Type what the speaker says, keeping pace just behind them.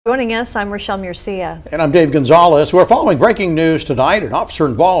Joining us, I'm Rochelle Murcia. And I'm Dave Gonzalez. We're following breaking news tonight. An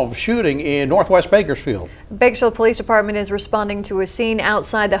officer-involved shooting in northwest Bakersfield. Bakersfield Police Department is responding to a scene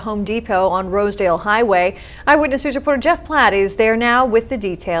outside the Home Depot on Rosedale Highway. Eyewitness News reporter Jeff Platt is there now with the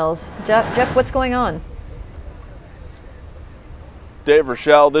details. Jeff, what's going on? Dave,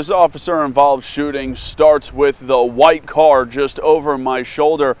 Rochelle, this officer-involved shooting starts with the white car just over my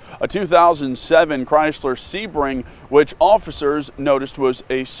shoulder, a 2007 Chrysler Sebring, which officers noticed was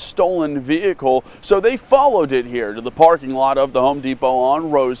a stolen vehicle. So they followed it here to the parking lot of the Home Depot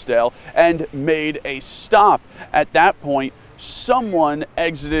on Rosedale and made a stop. At that point, someone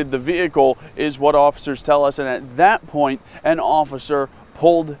exited the vehicle, is what officers tell us, and at that point, an officer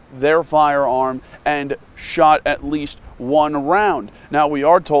pulled their firearm and shot at least one round. Now, we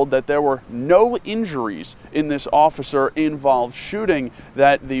are told that there were no injuries in this officer-involved shooting,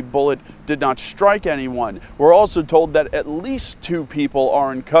 that the bullet did not strike anyone. We're also told that at least 2 people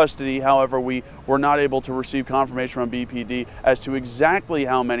are in custody. However, we were not able to receive confirmation from BPD as to exactly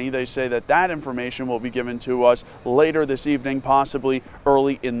how many. They say that that information will be given to us later this evening, possibly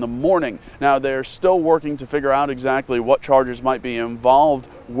early in the morning. Now, they're still working to figure out exactly what charges might be involved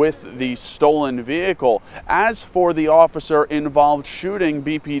with the stolen vehicle. As for the officer-involved shooting,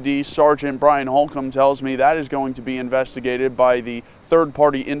 BPD Sergeant Brian Holcomb tells me that is going to be investigated by the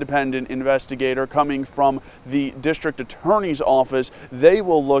third-party independent investigator coming from the district attorney's office. They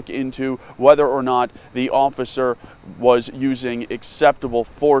will look into whether or not the officer was using acceptable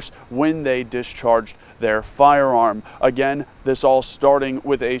force when they discharged their firearm. Again, this all starting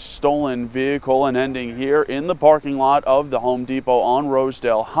with a stolen vehicle and ending here in the parking lot of the Home Depot on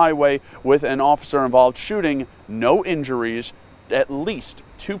Rosedale Highway with an officer-involved shooting. No injuries, at least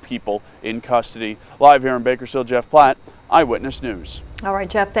 2 people in custody. Live here in Bakersfield, Jeff Platt, Eyewitness News. All right,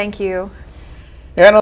 Jeff, thank you. And